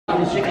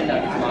the chicken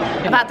nuggets,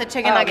 Mom. About the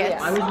chicken nuggets.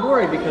 Yeah, I was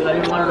worried because I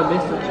didn't want her to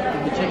miss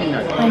the chicken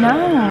nuggets. I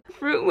know.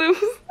 Fruit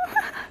Loops.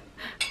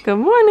 Good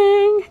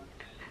morning.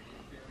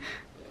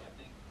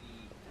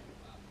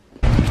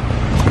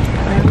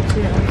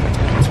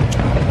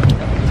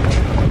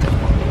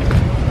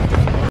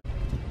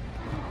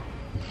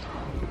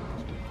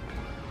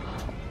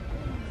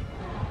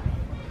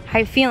 How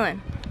you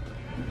feeling?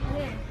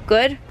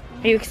 Good?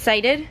 Are you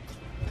excited?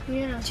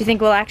 Yeah. Do you think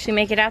we'll actually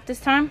make it out this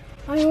time?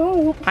 I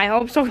hope. I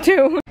hope so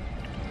too.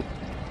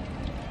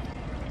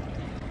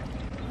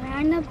 We're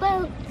on the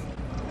boat.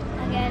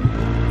 Again.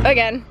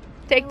 Again.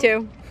 Take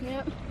two.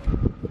 Yep.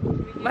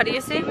 What do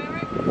you see?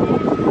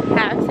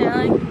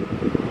 Parasailing.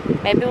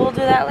 Maybe we'll do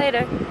that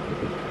later.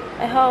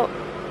 I hope.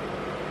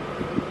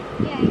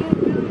 Yeah, you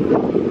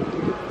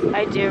really.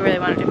 I do really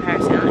want to do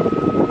parasailing.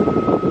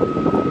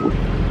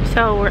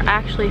 So we're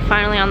actually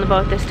finally on the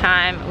boat this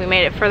time. We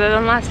made it further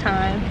than last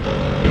time.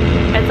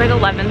 It's like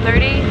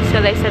 11:30,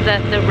 so they said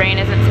that the rain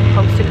isn't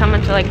supposed to come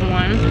until like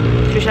 1.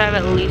 So we should have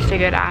at least a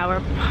good hour,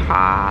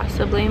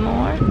 possibly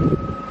more.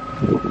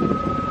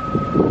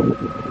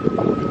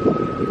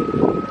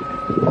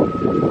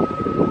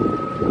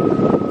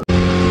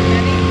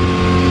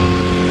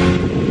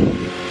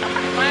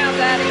 Smile,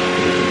 Daddy.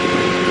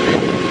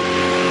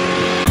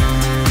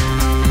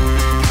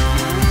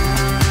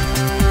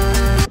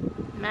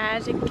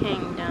 Magic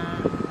Kingdom.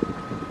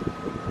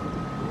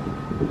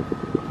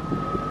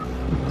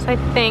 So I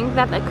think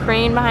that the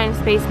crane behind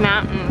Space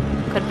Mountain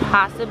could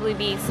possibly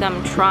be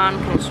some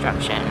Tron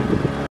construction.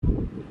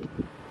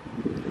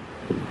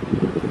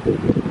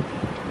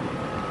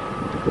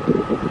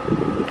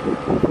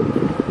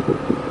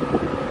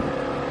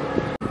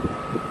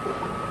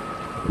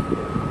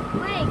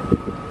 Wait.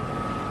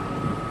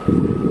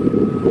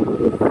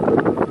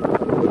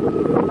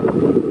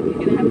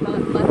 You're gonna have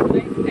lots of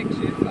nice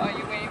pictures while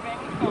you're waving.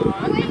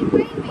 Aww.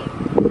 Wait.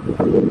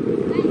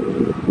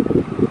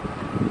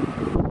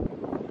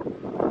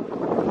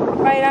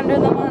 Right under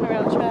the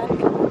monorail track.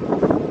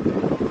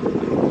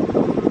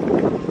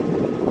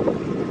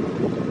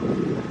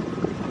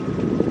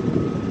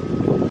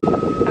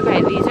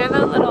 Okay, these are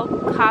the little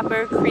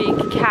Copper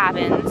Creek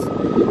cabins.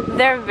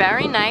 They're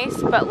very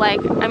nice, but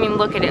like, I mean,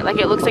 look at it. Like,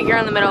 it looks like you're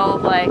in the middle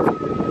of like,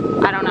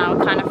 I don't know,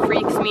 it kind of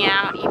freaks me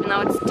out. Even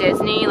though it's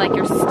Disney, like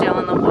you're still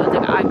in the woods.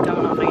 Like, I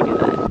don't know if I can do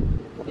that.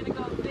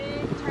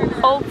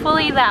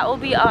 Hopefully that will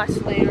be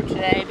us later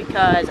today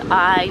because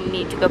I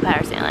need to go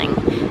parasailing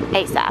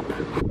ASAP.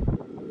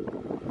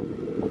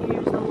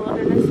 Here's the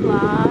Wilderness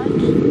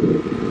Lodge.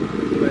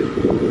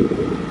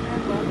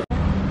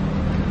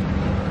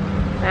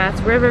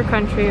 That's river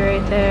country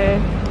right there.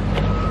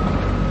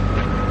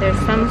 There's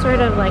some sort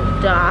of like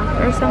dock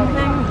or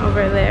something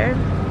over there.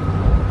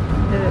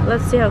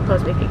 Let's see how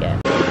close we could get.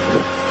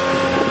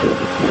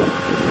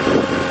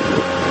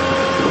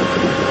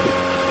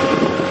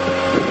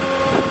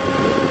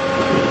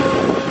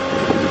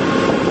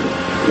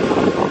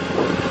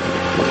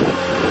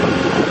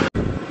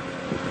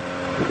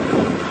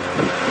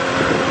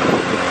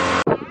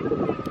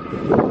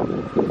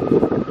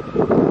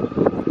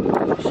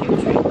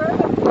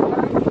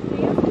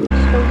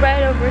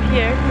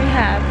 Here we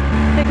have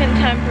the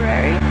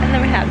Contemporary, and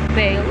then we have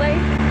Bay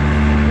Lake,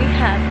 we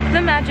have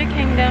the Magic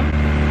Kingdom.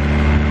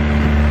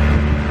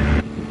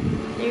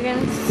 You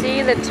can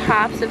see the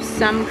tops of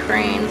some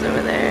cranes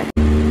over there.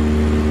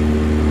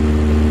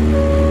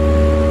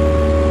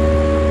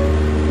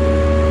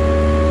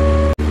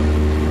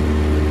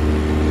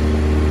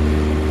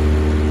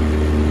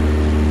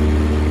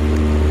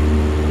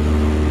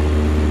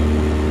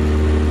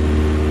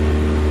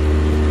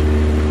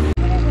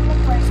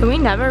 So we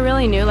never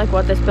really knew like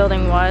what this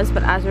building was,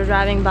 but as we're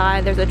driving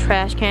by, there's a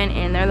trash can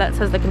in there that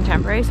says the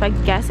Contemporary, so I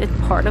guess it's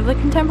part of the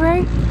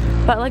Contemporary.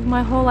 But like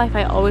my whole life,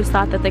 I always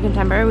thought that the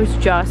Contemporary was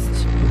just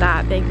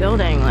that big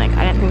building. Like,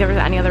 I didn't think there was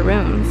any other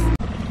rooms.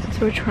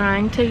 So we're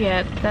trying to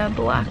get the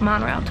black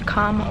monorail to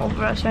come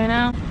over us right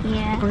now.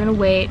 Yeah. We're gonna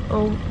wait.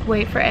 We'll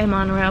wait for a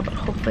monorail, but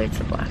hopefully it's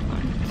the black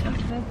one. So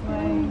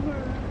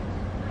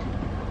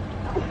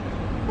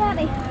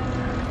Daddy.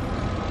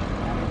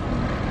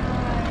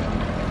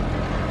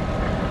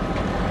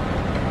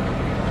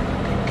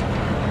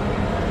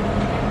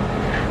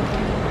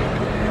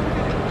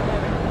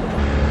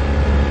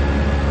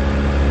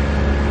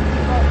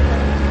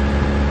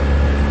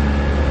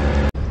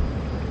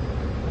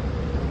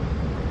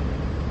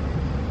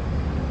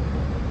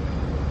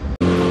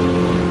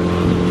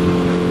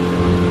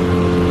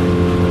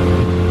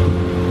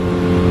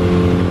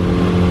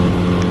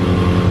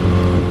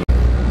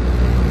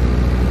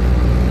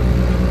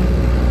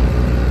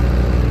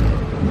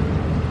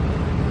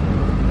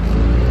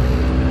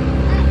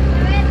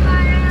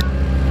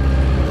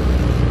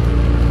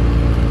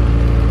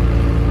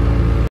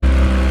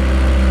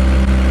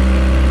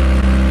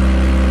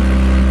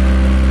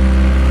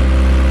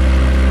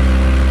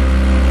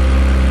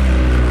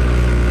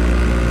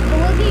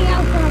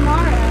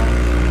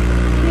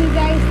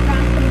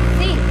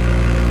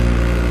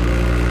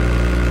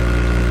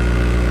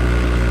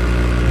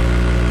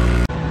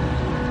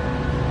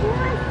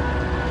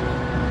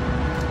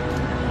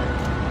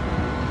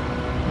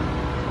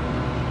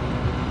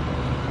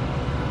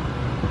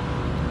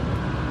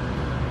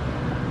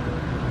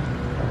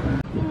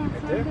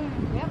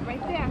 Yep,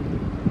 right there.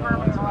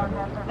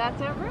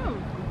 That's our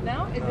room.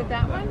 No? Is it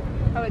that one?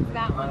 Oh, it's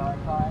that one.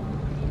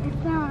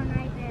 It's that one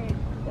right there.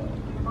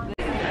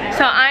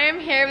 So I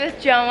am here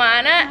with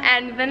Joanna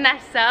and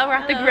Vanessa. We're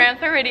at the Grand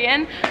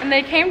Floridian, and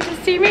they came to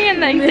see me,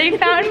 and they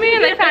found me,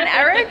 and they found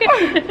Eric.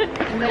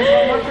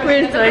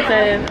 We're so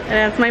excited. And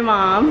that's my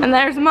mom. And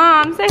there's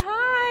Mom. Say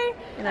hi.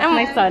 And that's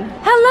my son.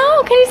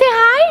 Hello. Can you say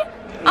hi?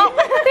 Oh,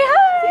 say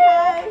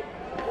hi.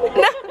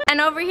 No. And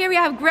over here we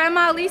have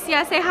Grandma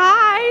Alicia. Say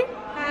hi.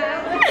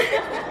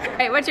 Hi.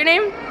 Hey, what's your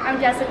name? I'm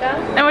Jessica.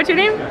 And what's your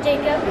name?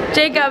 Jacob.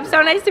 Jacob.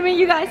 So nice to meet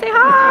you guys. Say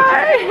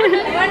hi.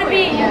 I want to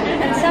be,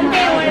 and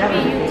someday I want to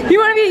be YouTuber. You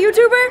want to be a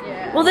YouTuber?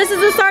 Yeah. Well, this is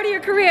the start of your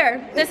career.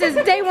 This is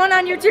day one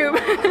on YouTube.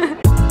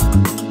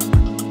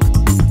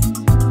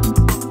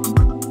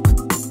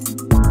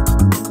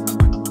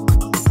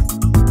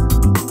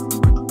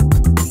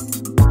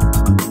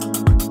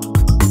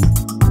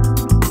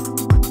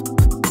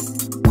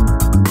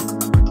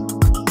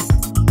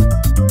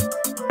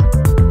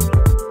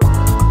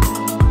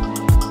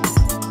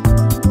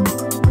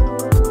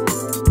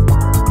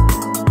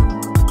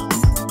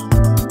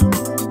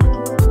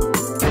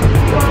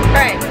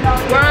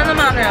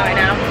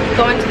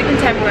 Going to the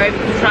Contemporary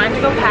because we're trying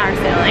to go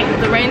parasailing.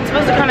 The rain's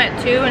supposed to come at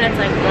 2 and it's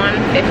like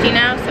 1:50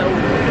 now, so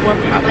we're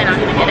probably not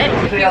gonna get it.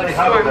 Huge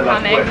storm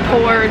coming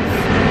towards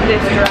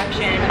this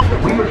direction.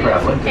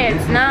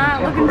 It's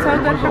not looking so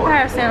good for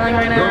parasailing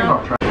right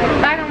now.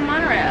 Back on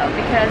monorail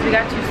because we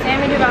got to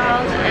Sammy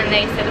Duval's and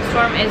they said the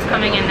storm is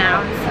coming in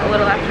now. It's a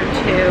little after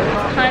 2.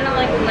 It's kind of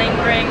like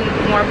lingering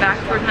more back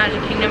towards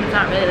Magic Kingdom. It's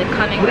not really like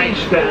coming right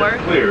before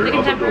the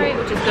Contemporary,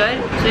 which is good.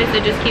 So you have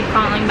to just keep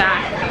calling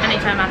back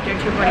anytime after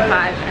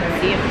 2:45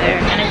 and see if they're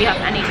gonna be up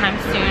anytime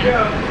soon.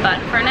 But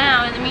for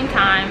now, in the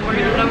meantime, we're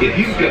gonna go to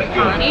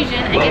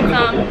Polynesian and get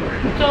some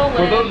Dole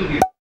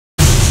Whip.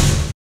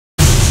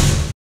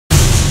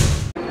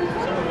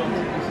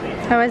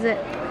 How is it?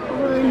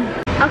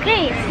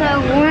 Okay, so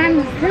we're on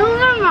the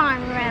Silver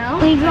Monorail.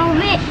 We drove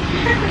it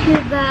to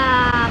the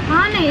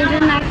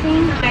Polynesian, I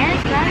think.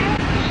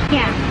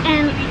 Yeah,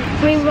 and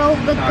we rode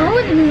the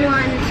golden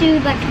one to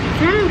the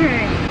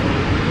Contemporary.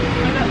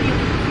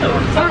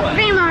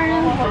 Free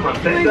Martin.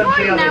 We're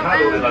going now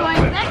and we're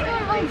going back to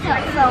the hotel,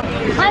 so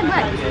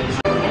bye-bye.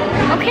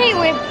 Okay,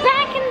 we're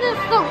back in the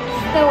soap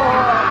store.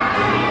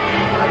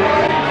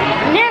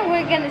 Now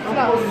we're gonna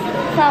smell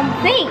some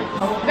things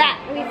that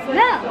we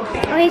smell.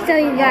 Let me show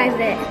you guys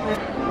it.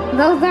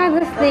 Those are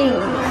the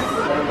things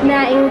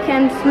that you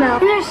can smell.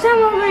 And there's some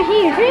over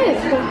here too.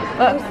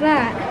 What's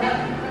that?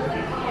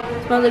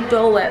 It smells like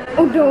Dole Whip.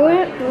 Oh, Dole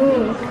Whip?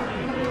 Ooh.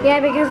 Yeah,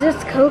 because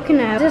it's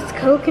coconut. Just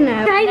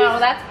coconut. No,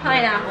 that's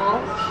pineapple.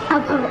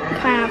 I'll put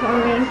pineapple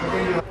on me.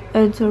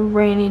 It's a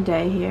rainy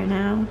day here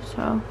now,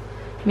 so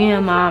me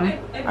and Mom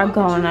are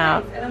going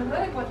out.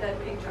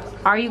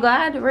 Are you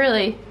glad?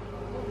 Really?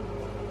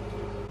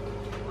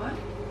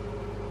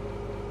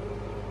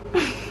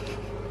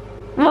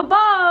 What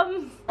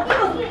bums?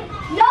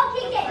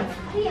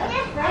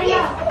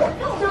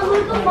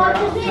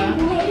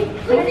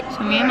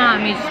 So me and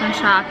Mommy just went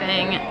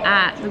shopping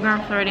at the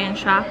Grand Floridian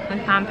shop. We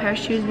found a pair of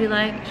shoes we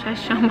like. Should I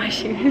show my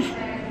shoes?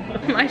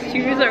 My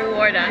shoes are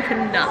worn down to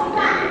nothing.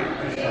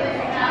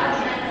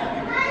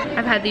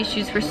 I've had these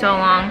shoes for so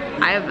long.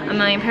 I have a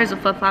million pairs of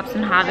flip-flops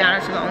and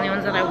Havaianas are the only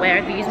ones that I wear.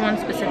 These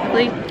ones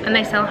specifically, and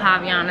they sell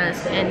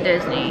Havaianas in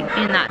Disney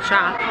in that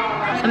shop.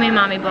 So me and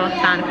Mommy both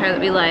found a pair that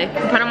we like.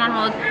 We put them on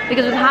hold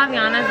because with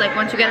Havaianas, like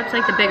once you get up to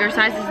like the bigger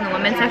sizes in the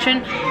women's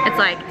section, it's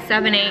like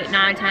 7, 8,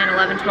 9, 10,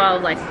 11,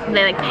 12. Like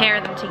they like pair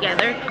them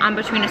together. I'm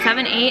between a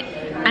 7, 8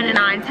 and a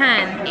 9,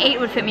 10. 8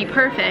 would fit me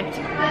perfect,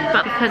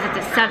 but because it's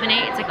a 7,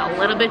 8, it's like a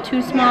little bit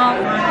too small.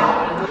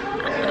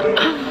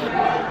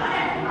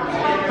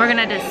 We're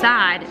gonna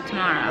decide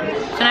tomorrow.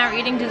 So now we're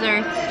eating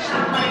desserts.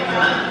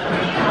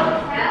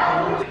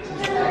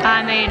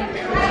 I made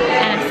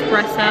an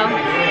espresso.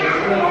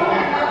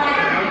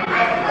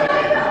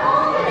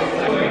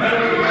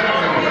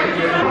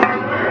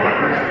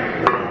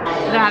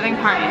 They're having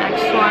party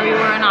next door. We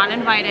were not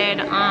invited.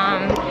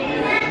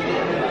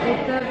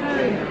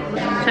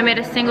 So I made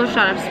a single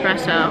shot of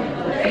espresso.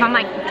 If I'm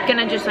like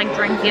gonna just like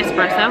drink the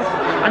espresso,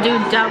 I'll do a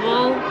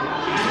double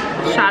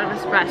shot of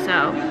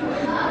espresso.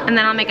 And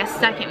then I'll make a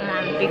second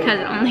one because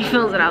it only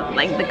fills it up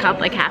like the cup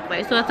like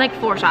halfway. So that's like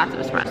 4 shots of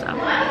espresso.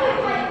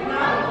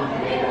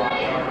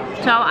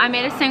 So I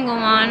made a single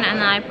one and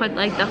then I put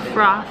like the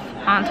froth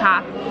on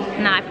top.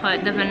 And then I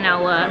put the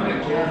vanilla.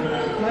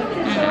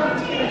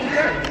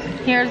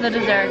 Here's the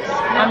dessert.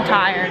 I'm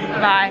tired.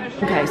 Bye.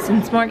 Okay,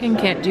 since Morgan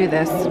can't do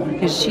this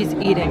because she's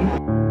eating,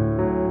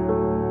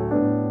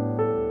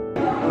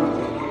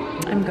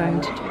 I'm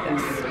going to do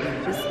this.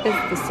 This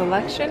is the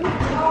selection. Oh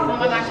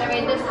my gosh, I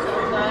made this so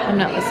good. I'm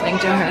not listening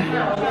to her.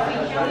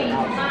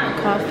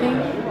 Coffee.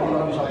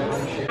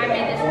 I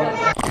made this so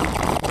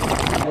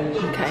good.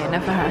 Okay,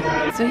 enough of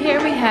her. So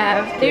here we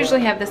have, they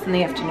usually have this in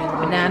the afternoon,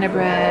 banana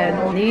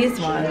bread. These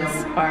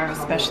ones are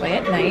especially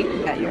at night.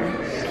 You got your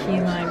key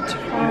lime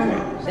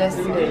tart. This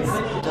is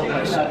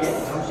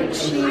delicious. The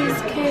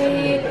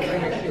cheesecake,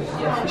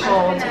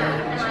 called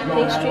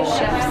Pastry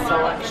Chef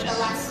Selections.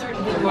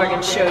 I think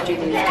Morgan showed you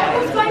these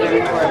guys.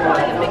 They're adorable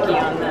with the Mickey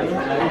on them.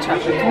 And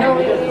chocolate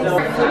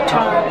cannolis, fruit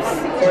tarts,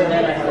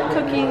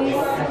 cookies,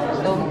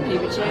 golden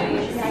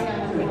PBJs,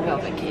 and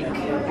velvet cake.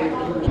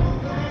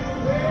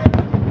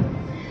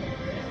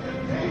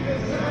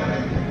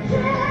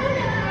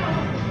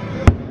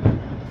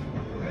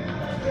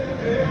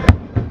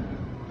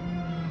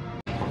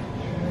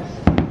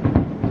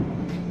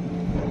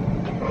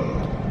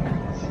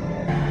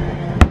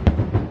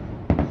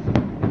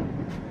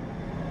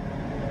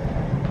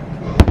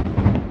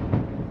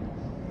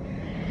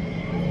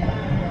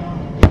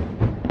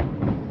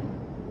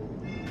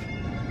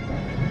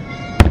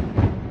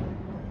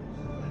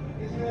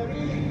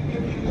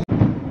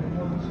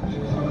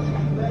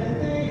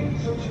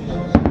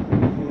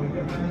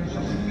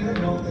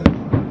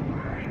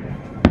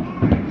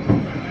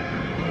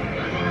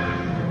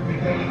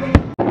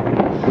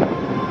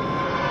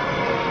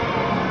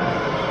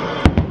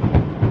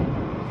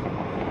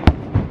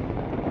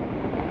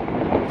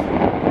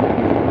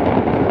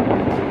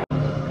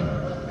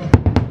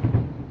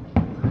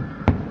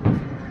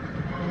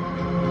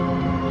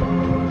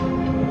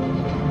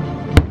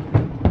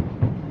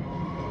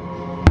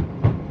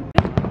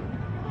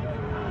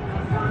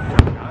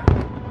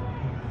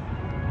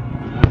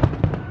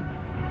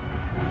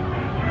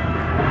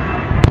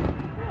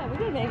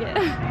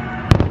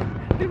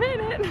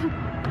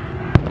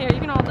 Here, you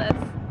can hold this.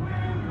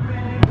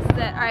 This is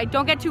it. Alright,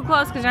 don't get too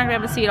close because you're not going to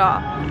be able to see it all.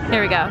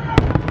 Here we go.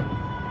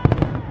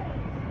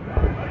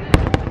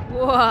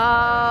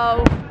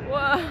 Whoa.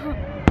 Whoa.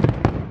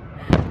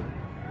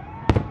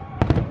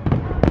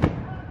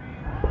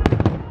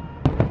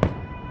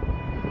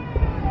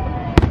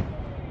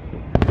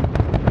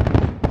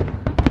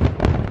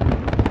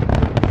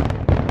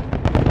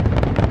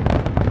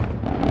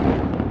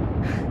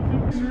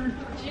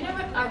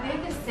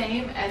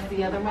 As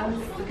the other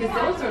ones, because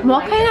those are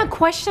what kind of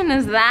question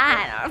is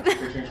that? The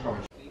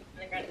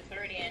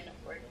third in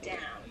or down.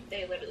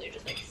 They literally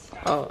just like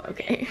stop. Oh,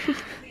 okay.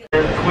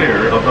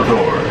 Clear of the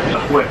door.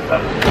 With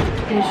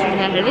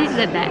It is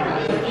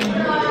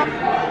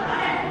that.